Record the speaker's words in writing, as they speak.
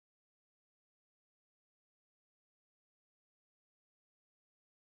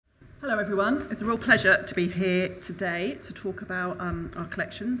Hello everyone, it's a real pleasure to be here today to talk about our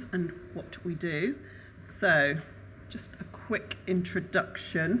collections and what we do. So, just a quick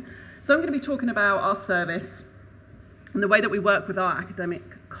introduction. So I'm going to be talking about our service and the way that we work with our academic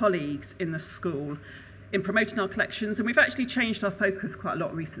colleagues in the school in promoting our collections, and we've actually changed our focus quite a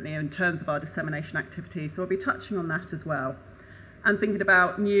lot recently in terms of our dissemination activities, so I'll be touching on that as well, and thinking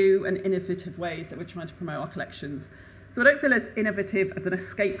about new and innovative ways that we're trying to promote our collections. So I don't feel as innovative as an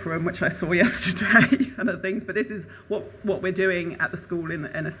escape room, which I saw yesterday, and other things, but this is what we're doing at the school in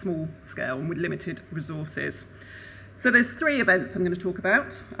a small scale and with limited resources. So there's 3 events I'm going to talk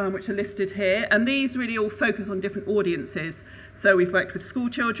about, which are listed here, and these really all focus on different audiences. So we've worked with school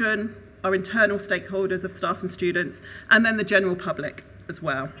children, our internal stakeholders of staff and students, and then the general public as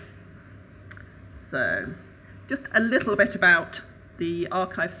well. So just a little bit about the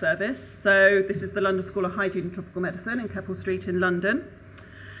archive service. So this is the London School of Hygiene and Tropical Medicine in Keppel Street in London.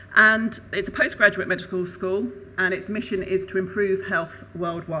 And it's a postgraduate medical school, and its mission is to improve health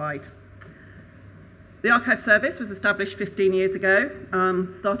worldwide. The archive service was established 15 years ago,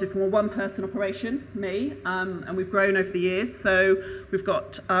 started from a one-person operation, me, and we've grown over the years. So we've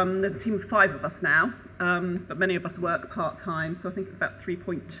got, there's a team of 5 of us now, but many of us work part-time, so I think it's about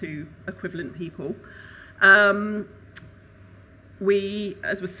 3.2 equivalent people. We,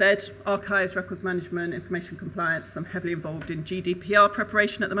 as was said, archives, records management, information compliance. I'm heavily involved in GDPR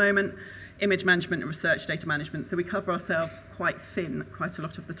preparation at the moment, image management and research data management. So we cover ourselves quite thin quite a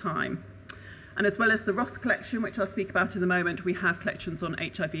lot of the time. And as well as the Ross collection, which I'll speak about in a moment, we have collections on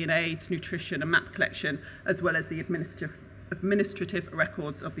HIV and AIDS, nutrition and map collection, as well as the administrative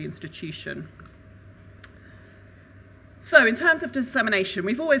records of the institution. So in terms of dissemination,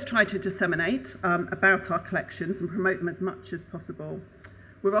 we've always tried to disseminate about our collections and promote them as much as possible.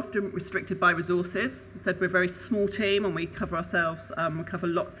 We're often restricted by resources. As I said, we're a very small team and we cover ourselves, we cover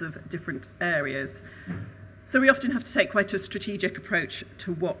lots of different areas. So we often have to take quite a strategic approach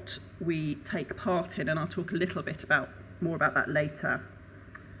to what we take part in, and I'll talk a little bit more about that later.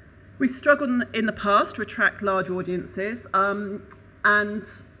 We've struggled in the past to attract large audiences, and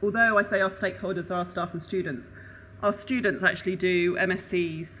although I say our stakeholders are our staff and students, our students actually do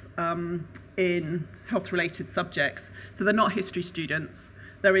MScs in health-related subjects, so they're not history students.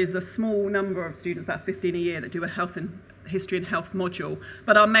 There is a small number of students, about 15 a year, that do a history and health module,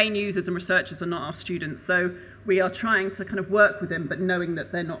 but our main users and researchers are not our students, so we are trying to kind of work with them, but knowing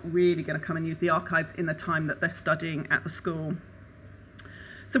that they're not really going to come and use the archives in the time that they're studying at the school.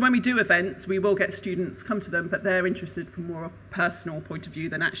 So when we do events, we will get students come to them, but they're interested from more a personal point of view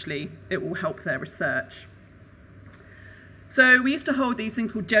than actually it will help their research. So we used to hold these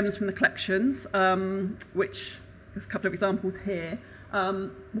things called gems from the collections, which there's a couple of examples here.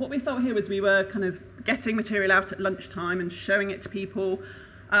 What we felt here was we were kind of getting material out at lunchtime and showing it to people.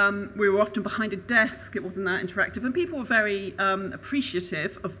 We were often behind a desk, it wasn't that interactive, and people were very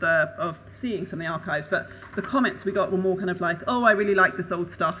appreciative of seeing some of the archives, but the comments we got were more kind of like, oh, I really like this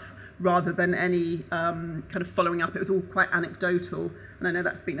old stuff, rather than any kind of following up. It was all quite anecdotal, and I know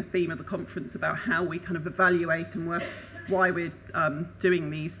that's been a theme of the conference about how we kind of evaluate and work why we're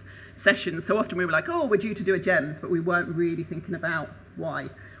doing these sessions. So often we were like, oh, we're due to do a GEMS, but we weren't really thinking about why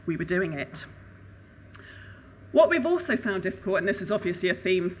we were doing it. What we've also found difficult, and this is obviously a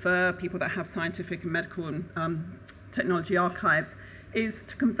theme for people that have scientific and medical and technology archives, is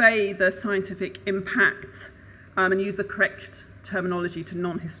to convey the scientific impacts and use the correct terminology to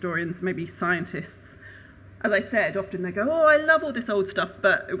non-historians, maybe scientists. As I said, often they go, oh, I love all this old stuff,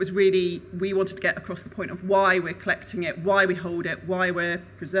 but it was really, we wanted to get across the point of why we're collecting it, why we hold it, why we're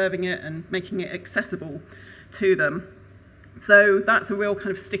preserving it and making it accessible to them. So that's a real kind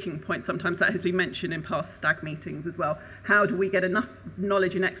of sticking point. Sometimes that has been mentioned in past stag meetings as well. How do we get enough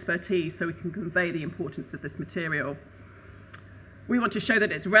knowledge and expertise so we can convey the importance of this material? We want to show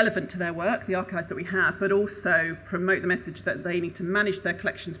that it's relevant to their work, the archives that we have, but also promote the message that they need to manage their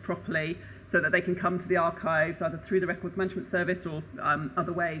collections properly so that they can come to the archives either through the records management service or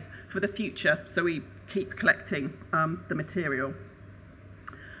other ways for the future, so we keep collecting the material.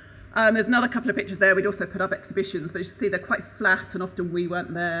 There's another couple of pictures there. We'd also put up exhibitions, but you see they're quite flat, and often we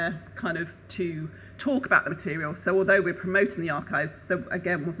weren't there kind of to talk about the material. So although we're promoting the archives, there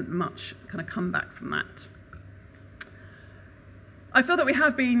again wasn't much kind of comeback from that. I feel that we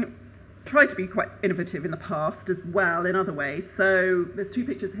have tried to be quite innovative in the past as well in other ways. So there's 2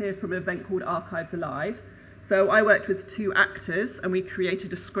 pictures here from an event called Archives Alive. So I worked with 2 actors and we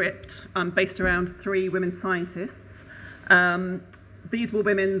created a script based around 3 women scientists. These were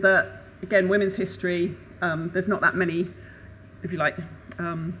women that, again, women's history, there's not that many, if you like,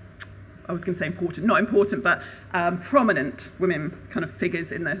 I was going to say important, not important, but prominent women kind of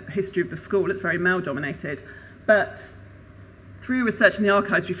figures in the history of the school. It's very male-dominated. But through research in the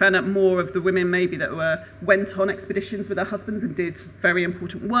archives, we found out more of the women maybe that went on expeditions with their husbands and did very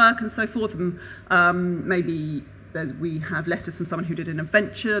important work and so forth. And maybe we have letters from someone who did an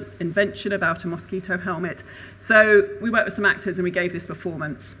invention about a mosquito helmet. So we worked with some actors and we gave this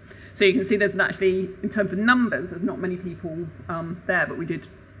performance. So you can see there's actually, in terms of numbers, there's not many people there, but we did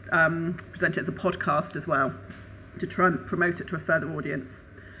present it as a podcast as well to try and promote it to a further audience.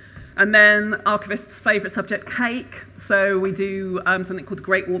 And then Archivist's favourite subject, cake. So we do something called the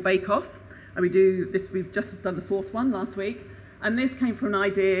Great War Bake Off. And we do this, we've just done the 4th one last week. And this came from an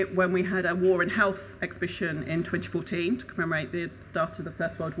idea when we had a War and Health exhibition in 2014 to commemorate the start of the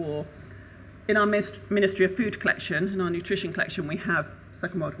First World War. In our Ministry of Food collection, in our nutrition collection, we have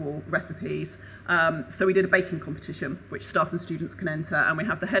Second World War recipes. So we did a baking competition, which staff and students can enter, and we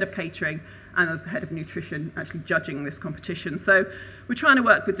have the head of catering and the head of nutrition actually judging this competition. So we're trying to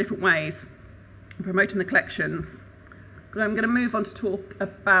work with different ways in promoting the collections. But I'm going to move on to talk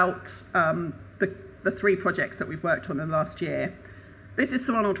about the 3 projects that we've worked on in the last year. This is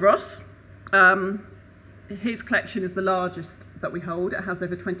Sir Ronald Ross. His collection is the largest that we hold. It has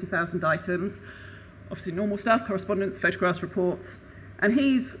over 20,000 items, obviously normal stuff, correspondence, photographs, reports. And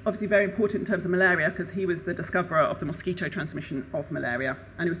he's obviously very important in terms of malaria because he was the discoverer of the mosquito transmission of malaria,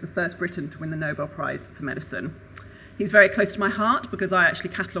 and he was the first Briton to win the Nobel Prize for Medicine. He's very close to my heart because I actually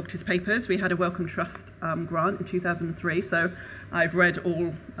catalogued his papers. We had a Wellcome Trust grant in 2003, so I've read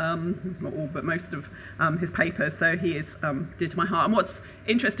all, not all, but most of his papers, so he is dear to my heart. And what's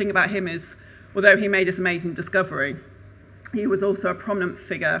interesting about him is, although he made this amazing discovery, he was also a prominent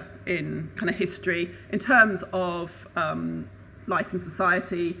figure in kind of history in terms of life and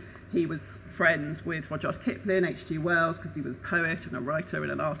society. He was friends with Rudyard Kipling, H.G. Wells, because he was a poet and a writer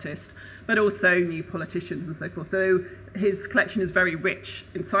and an artist, but also knew politicians and so forth. So his collection is very rich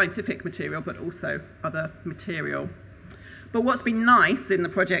in scientific material, but also other material. But what's been nice in the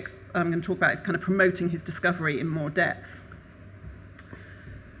projects I'm going to talk about is kind of promoting his discovery in more depth.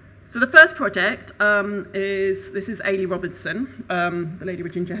 So the first project this is Ailey Robinson, the lady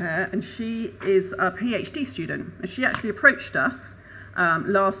with ginger hair, and she is a PhD student. And she actually approached us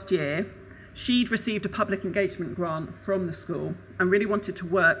last year. She'd received a public engagement grant from the school and really wanted to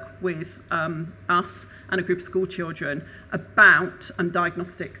work with us and a group of school children about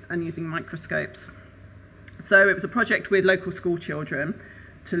diagnostics and using microscopes. So it was a project with local school children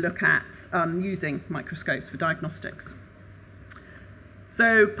to look at using microscopes for diagnostics.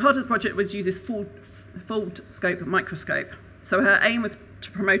 So part of the project was use this fold scope microscope. So her aim was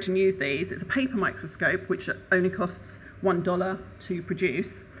to promote and use these. It's a paper microscope, which only costs $1 to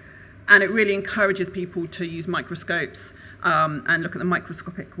produce. And it really encourages people to use microscopes and look at the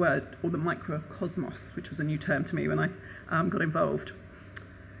microscopic world, or the microcosmos, which was a new term to me when I got involved.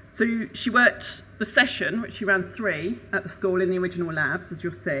 So she worked the session, which she ran 3 at the school in the original labs, as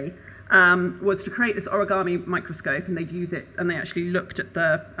you'll see, was to create this origami microscope, and they'd use it, and they actually looked at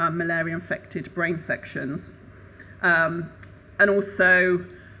the malaria-infected brain sections. And also,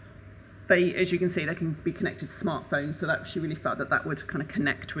 as you can see, they can be connected to smartphones, so that she really felt that that would kind of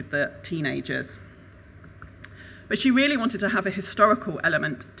connect with the teenagers. But she really wanted to have a historical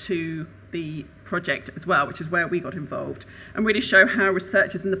element to the project as well, which is where we got involved, and really show how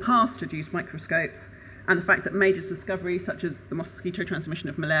researchers in the past had used microscopes, and the fact that major discoveries such as the mosquito transmission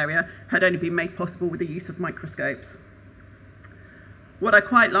of malaria had only been made possible with the use of microscopes. What I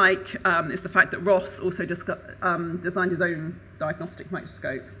quite like is the fact that Ross also designed his own diagnostic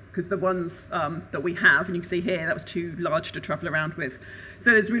microscope, because the ones that we have, and you can see here, that was too large to travel around with.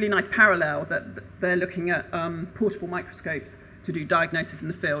 So there's a really nice parallel that they're looking at portable microscopes to do diagnosis in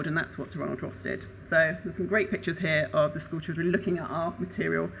the field, and that's what Sir Ronald Ross did. So there's some great pictures here of the school children looking at our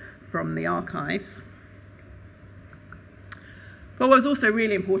material from the archives. But what was also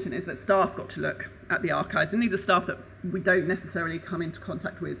really important is that staff got to look at the archives, and these are staff that we don't necessarily come into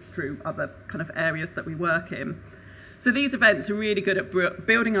contact with through other kind of areas that we work in. So these events are really good at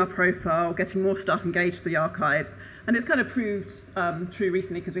building our profile, getting more staff engaged with the archives, and it's kind of proved true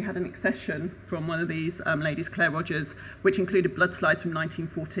recently because we had an accession from one of these ladies, Claire Rogers, which included blood slides from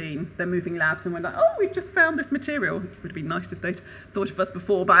 1914. They're moving labs, and we're like, oh, we've just found this material. It would have been nice if they'd thought of us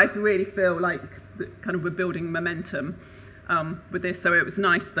before, but I really feel like kind of we're building momentum with this, so it was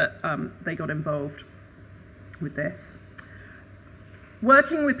nice that they got involved with this.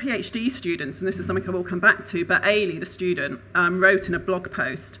 Working with PhD students, and this is something I will come back to, but Ailey, the student, wrote in a blog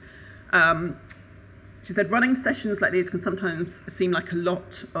post, she said, running sessions like these can sometimes seem like a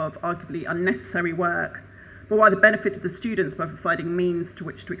lot of arguably unnecessary work, but rather benefited the students by providing means to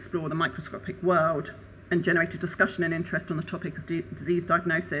which to explore the microscopic world and generated discussion and interest on the topic of disease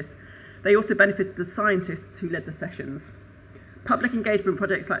diagnosis. They also benefited the scientists who led the sessions. Public engagement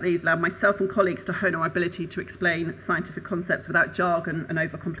projects like these allowed myself and colleagues to hone our ability to explain scientific concepts without jargon and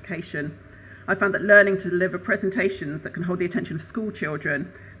overcomplication. I found that learning to deliver presentations that can hold the attention of school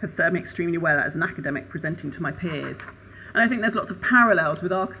children has served me extremely well as an academic presenting to my peers. And I think there's lots of parallels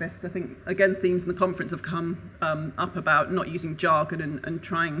with archivists. I think, again, themes in the conference have come up about not using jargon and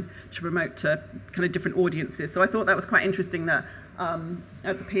trying to promote to kind of different audiences. So I thought that was quite interesting that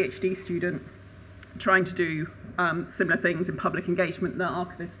as a PhD student, trying to do similar things in public engagement that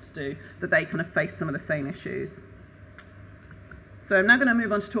archivists do, that they kind of face some of the same issues. So I'm now going to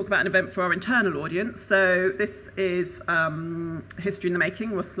move on to talk about an event for our internal audience. So this is History in the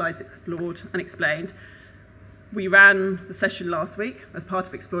Making, Ross Slides Explored and Explained. We ran the session last week as part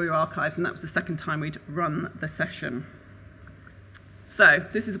of Explore Your Archives, and that was the second time we'd run the session. So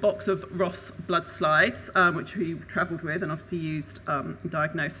this is a box of Ross blood slides, which we travelled with and obviously used in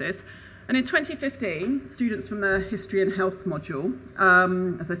diagnosis. And in 2015, students from the History and Health module,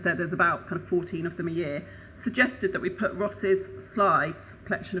 as I said, there's about kind of 14 of them a year, suggested that we put Ross's slides,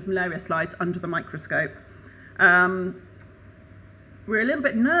 collection of malaria slides, under the microscope. We're a little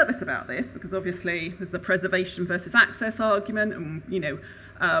bit nervous about this because obviously there's the preservation versus access argument,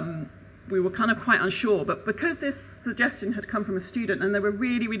 and we were kind of quite unsure. But because this suggestion had come from a student and they were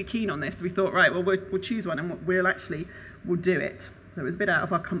really, really keen on this, we thought, right, well, we'll choose one and we'll do it. So it was a bit out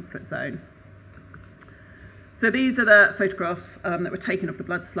of our comfort zone. So these are the photographs that were taken of the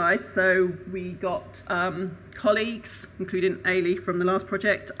blood slides. So we got colleagues, including Ailey from the last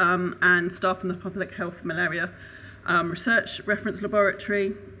project, and staff from the Public Health Malaria Research Reference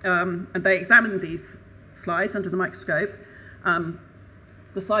Laboratory, and they examined these slides under the microscope,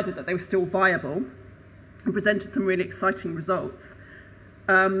 decided that they were still viable, and presented some really exciting results.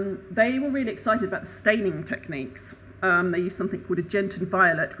 They were really excited about the staining techniques. They used something called argentine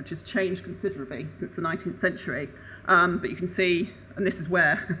violet, which has changed considerably since the 19th century. But you can see, and this is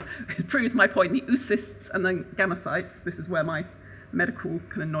where it proves my point, the oocysts and the gammacytes, this is where my medical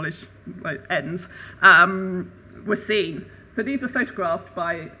kind of knowledge ends, were seen. So these were photographed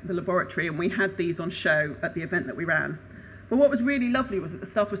by the laboratory, and we had these on show at the event that we ran. But what was really lovely was that the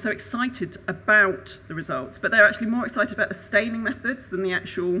staff were so excited about the results, but they're actually more excited about the staining methods than the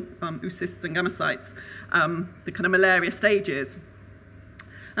actual oocysts and gammacytes, the kind of malaria stages.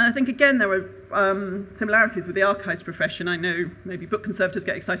 And I think, again, there were similarities with the archives profession. I know maybe book conservators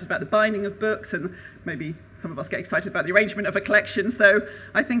get excited about the binding of books, and maybe some of us get excited about the arrangement of a collection. So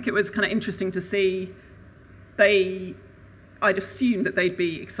I think it was kind of interesting to see I'd assumed that they'd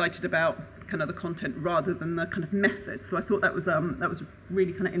be excited about kind of the content rather than the kind of method. So I thought that was a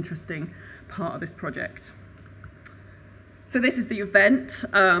really kind of interesting part of this project. So this is the event.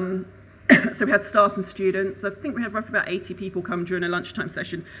 So we had staff and students. I think we had roughly about 80 people come during a lunchtime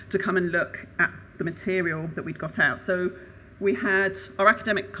session to come and look at the material that we'd got out. So we had our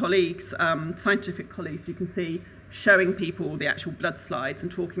academic colleagues, scientific colleagues, you can see, showing people the actual blood slides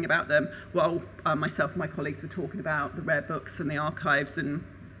and talking about them, while myself and my colleagues were talking about the rare books and the archives. And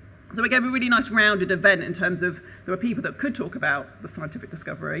so we gave a really nice rounded event in terms of there were people that could talk about the scientific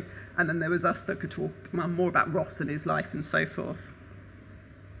discovery, and then there was us that could talk more about Ross and his life and so forth.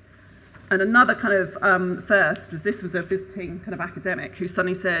 And another kind of first was this was a visiting kind of academic who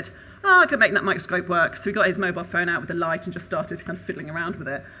suddenly said, oh, I can make that microscope work. So he got his mobile phone out with a light and just started kind of fiddling around with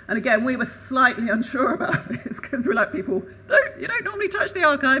it. And again, we were slightly unsure about this because we're like, people, you don't normally touch the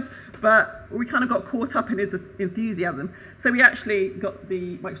archives. But we kind of got caught up in his enthusiasm. So we actually got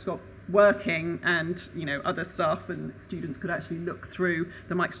the microscope working, and other staff and students could actually look through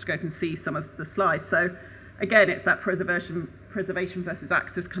the microscope and see some of the slides. So again, it's that preservation versus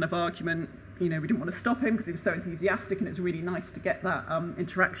access kind of argument. We didn't want to stop him because he was so enthusiastic, and it's really nice to get that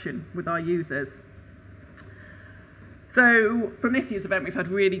interaction with our users. So from this year's event, we've had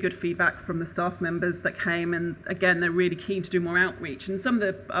really good feedback from the staff members that came, and again, they're really keen to do more outreach. And some of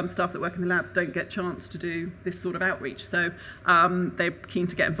the staff that work in the labs don't get a chance to do this sort of outreach, so they're keen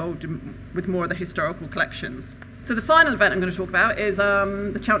to get involved with more of the historical collections. So the final event I'm going to talk about is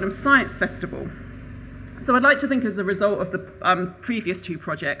the Cheltenham Science Festival. So I'd like to think, as a result of the previous two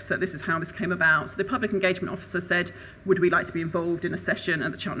projects, that this is how this came about. So the public engagement officer said, would we like to be involved in a session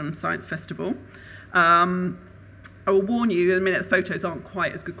at the Cheltenham Science Festival? I will warn you, in a minute, the photos aren't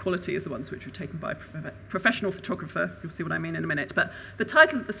quite as good quality as the ones which were taken by a professional photographer. You'll see what I mean in a minute. But the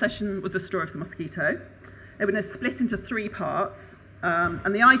title of the session was The Story of the Mosquito. It was split into 3 parts.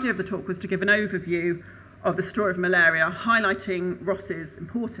 And the idea of the talk was to give an overview of the story of malaria, highlighting Ross's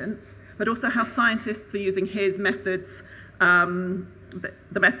importance, but also how scientists are using his methods,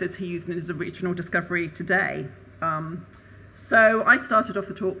 the methods he used in his original discovery today. So I started off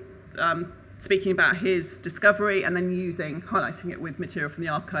the talk speaking about his discovery and then highlighting it with material from the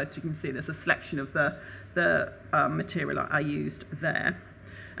archives. So you can see there's a selection of the material I used there.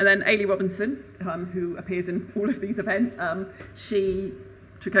 And then Ailey Robinson, who appears in all of these events, she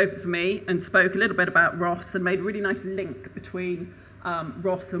took over for me and spoke a little bit about Ross and made a really nice link between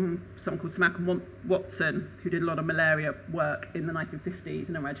Ross and someone called Sir Malcolm Watson, who did a lot of malaria work in the 1950s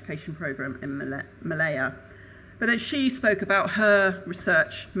in our education programme in Malaya. But then she spoke about her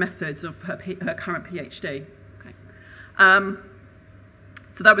research methods of her current PhD. Okay.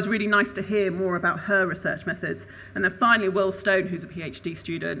 So that was really nice to hear more about her research methods. And then finally, Will Stone, who's a PhD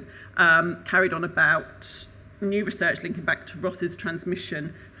student, carried on about new research linking back to Ross's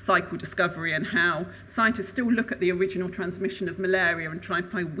transmission cycle discovery and how scientists still look at the original transmission of malaria and try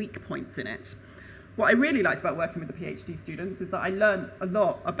and find weak points in it. What I really liked about working with the PhD students is that I learned a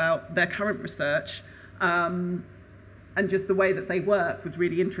lot about their current research, and just the way that they work was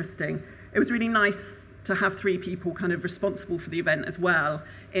really interesting. It was really nice to have 3 people kind of responsible for the event as well,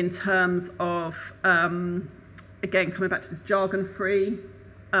 in terms of, again, coming back to this jargon-free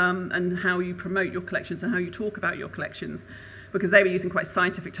and how you promote your collections and how you talk about your collections, because they were using quite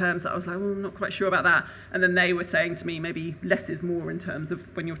scientific terms that I was like, well, I'm not quite sure about that. And then they were saying to me, maybe less is more in terms of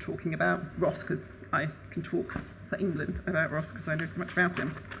when you're talking about Ross, because I can talk for England about Ross because I know so much about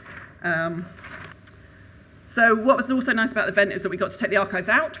him. So what was also nice about the event is that we got to take the archives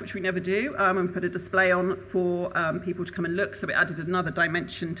out, which we never do, and put a display on for people to come and look. So it added another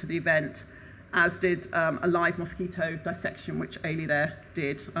dimension to the event, as did a live mosquito dissection, which Ailey there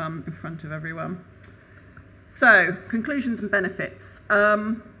did in front of everyone. So, conclusions and benefits.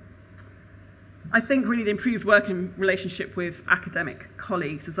 I think really the improved working relationship with academic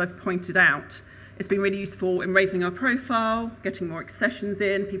colleagues, as I've pointed out, it's been really useful in raising our profile, getting more accessions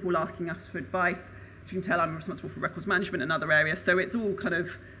in, people asking us for advice. As you can tell, I'm responsible for records management and other areas, so it's all kind of,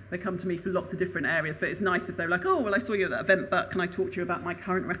 they come to me for lots of different areas, but it's nice if they're like, oh, well, I saw you at that event, but can I talk to you about my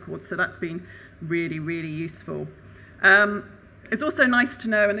current records? So that's been really, really useful. It's also nice to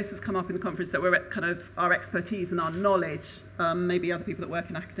know, and this has come up in the conference, that we're at kind of our expertise and our knowledge, maybe other people that work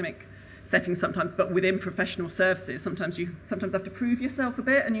in academic settings sometimes, but within professional services, sometimes you have to prove yourself a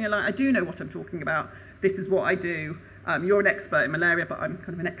bit, and you're like, I do know what I'm talking about. This is what I do. You're an expert in malaria, but I'm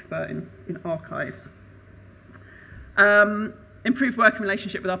kind of an expert in archives. Improved working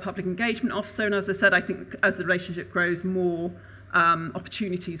relationship with our public engagement officer, and as I said, I think as the relationship grows, more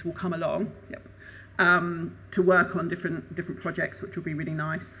opportunities will come along to work on different projects, which will be really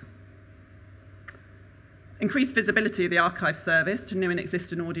nice. Increased visibility of the archive service to new and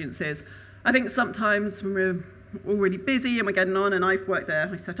existing audiences. I think sometimes when we're all really busy and we're getting on, and I've worked there,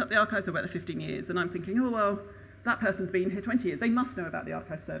 I set up the archives, I've worked there 15 years, and I'm thinking, oh, well, that person's been here 20 years. They must know about the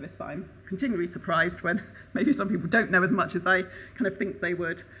archive service, but I'm continually surprised when maybe some people don't know as much as I kind of think they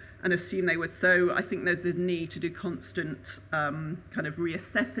would and assume they would. So I think there's a need to do constant kind of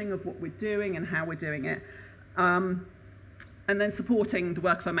reassessing of what we're doing and how we're doing it. And then supporting the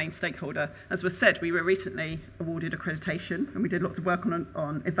work of our main stakeholder. As was said, we were recently awarded accreditation, and we did lots of work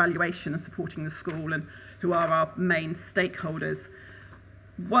on evaluation and supporting the school and who are our main stakeholders.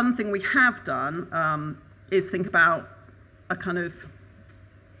 One thing we have done is think about it's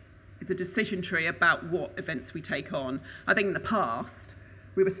a decision tree about what events we take on. I think in the past,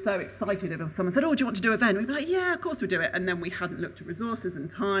 we were so excited if someone said, oh, do you want to do an event? We'd be like, yeah, of course we'll do it. And then we hadn't looked at resources and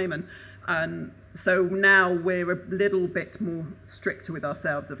time. And so now we're a little bit more stricter with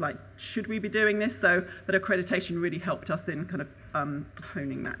ourselves of like, should we be doing this? So that accreditation really helped us in kind of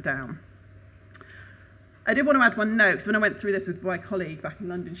honing that down. I did want to add one note, because when I went through this with my colleague back in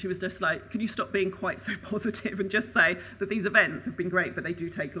London, she was just like, can you stop being quite so positive and just say that these events have been great, but they do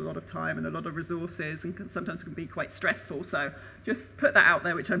take a lot of time and a lot of resources and sometimes can be quite stressful. So just put that out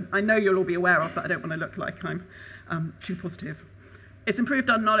there, which I know you'll all be aware of, but I don't want to look like I'm too positive. It's improved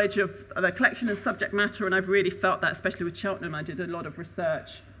our knowledge of the collection and subject matter, and I've really felt that, especially with Cheltenham. I did a lot of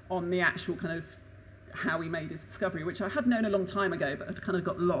research on the actual kind of how we made this discovery, which I had known a long time ago, but had kind of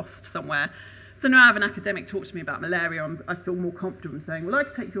got lost somewhere. So now I have an academic talk to me about malaria, I feel more comfortable in saying, well, I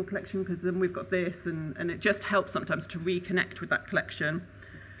can take your collection because then we've got this, and it just helps sometimes to reconnect with that collection.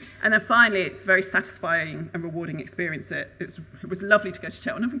 And then finally, it's a very satisfying and rewarding experience. It was lovely to go to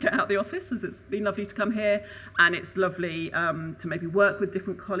Cheltenham and get out of the office, as it's been lovely to come here, and it's lovely to maybe work with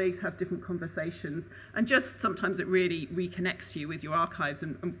different colleagues, have different conversations, and just sometimes it really reconnects you with your archives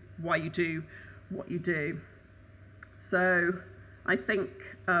and why you do what you do. So I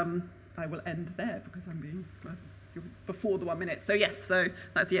think I will end there because I'm being before the 1 minute. So yes, so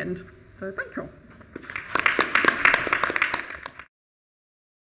that's the end. So thank you all.